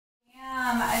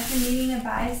been needing to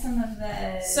buy some of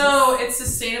this. So it's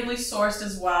sustainably sourced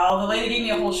as well. The lady gave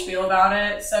me a whole spiel about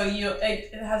it. So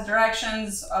it has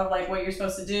directions of like what you're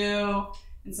supposed to do.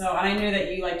 And I knew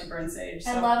that you like to burn sage.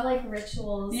 So. I love like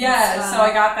rituals. Yeah, so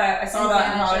I got that. I saw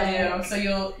that in how I do. So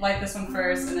you'll light this one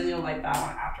first, and then you'll light that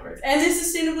one afterwards. And it's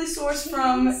sustainably sourced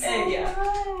from a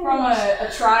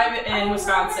tribe in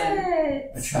Wisconsin.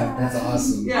 A tribe, that's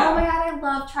awesome. Yeah. Oh my god, I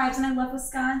love tribes and I love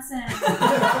Wisconsin.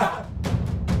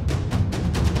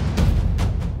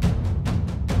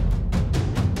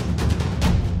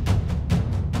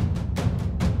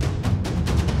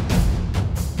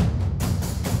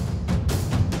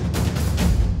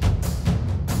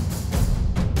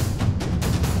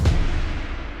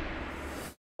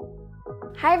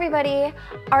 Hi everybody,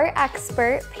 art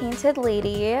expert, painted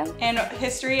lady, and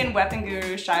history and weapon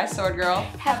guru, Shy Sword Girl,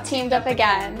 have teamed up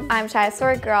again. I'm Shy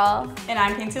Sword Girl. And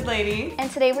I'm Painted Lady.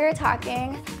 And today we are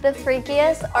talking the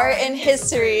freakiest art in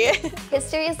history.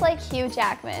 History is like Hugh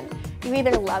Jackman. You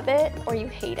either love it or you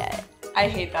hate it. I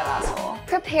hate that asshole.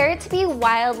 Prepare to be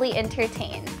wildly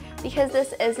entertained because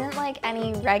this isn't like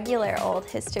any regular old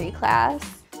history class.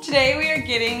 Today we are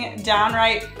getting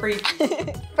downright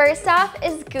freaky. First off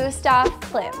is Gustav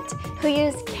Klimt, who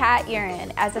used cat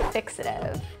urine as a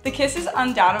fixative. The Kiss is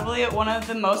undoubtedly one of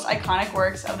the most iconic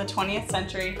works of the 20th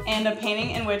century and a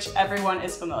painting in which everyone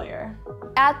is familiar.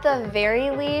 At the very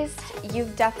least,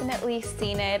 you've definitely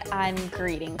seen it on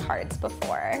greeting cards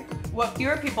before. What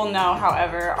fewer people know,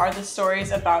 however, are the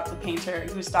stories about the painter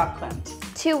Gustav Klimt.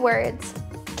 2 words,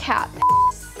 cat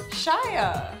piss.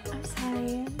 Shia. I'm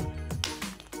sorry.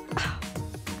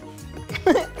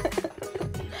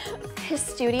 His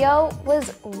studio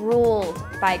was ruled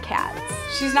by cats.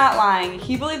 She's not lying.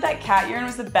 He believed that cat urine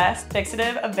was the best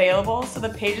fixative available, so the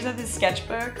pages of his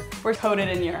sketchbook were coated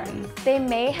in urine. They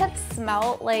may have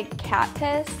smelled like cat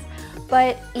piss,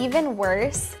 but even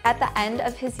worse, at the end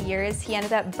of his years, he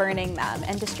ended up burning them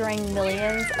and destroying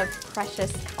millions of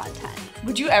precious content.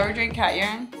 Would you ever drink cat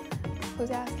urine? Who's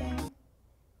asking?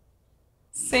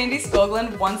 Sandy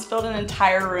Skoglund once filled an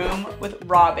entire room with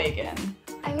raw bacon.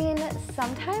 I mean,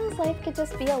 sometimes life could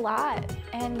just be a lot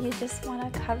and you just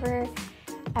want to cover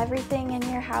everything in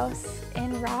your house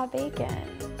in raw bacon.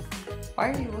 Why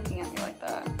are you looking at me like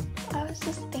that? I was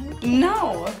just thinking.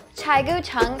 No! Chai-Gu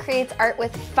Chung creates art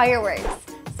with fireworks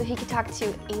so he could talk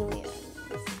to aliens.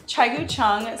 Chai-Gu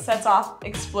Chung sets off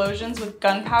explosions with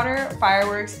gunpowder,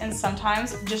 fireworks, and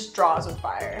sometimes just draws with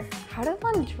fire. How does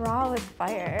one draw with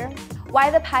fire? Why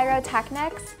the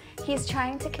pyrotechnics? He's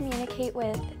trying to communicate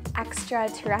with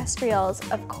extraterrestrials,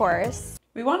 of course.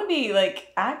 We want to be like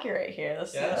accurate here.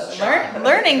 This is a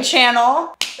learning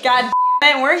channel. God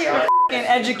damn it, we're here to fucking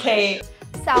educate.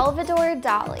 Salvador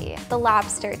Dali, the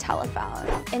lobster telephone,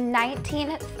 in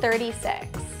 1936.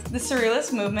 The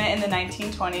Surrealist movement in the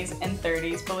 1920s and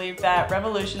 30s believed that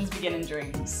revolutions begin in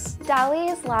dreams.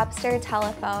 Dali's lobster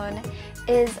telephone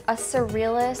is a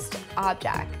surrealist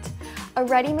object, a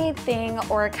ready-made thing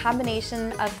or a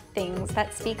combination of things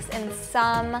that speaks in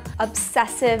some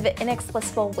obsessive,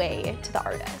 inexplicable way to the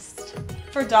artist.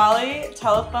 For Dali,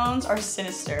 telephones are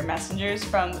sinister messengers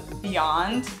from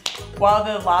beyond, while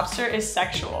the lobster is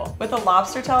sexual. With a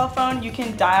lobster telephone, you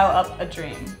can dial up a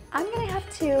dream. I'm gonna have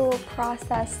to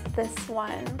process this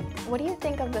one. What do you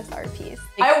think of this art piece?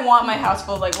 I want my house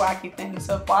full of like wacky things,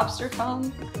 so lobster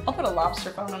phone, I'll put a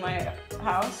lobster phone in my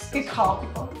house. You call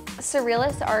people.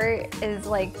 Surrealist art is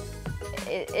like,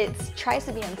 it tries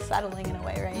to be unsettling in a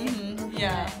way, right? Mm-hmm.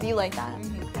 Yeah. Do you like that?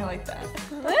 I like that.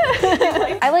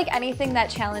 I like anything that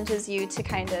challenges you to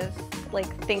kind of like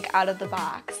think out of the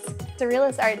box.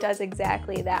 Surrealist art does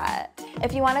exactly that.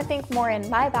 If you want to think more in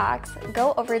my box,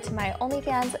 go over to my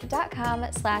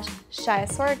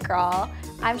onlyfans.com/ShySwordGirl.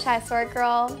 I'm Shy Sword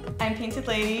Girl. I'm Painted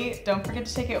Lady. Don't forget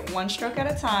to take it one stroke at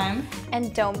a time.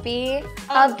 And don't be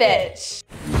a bitch.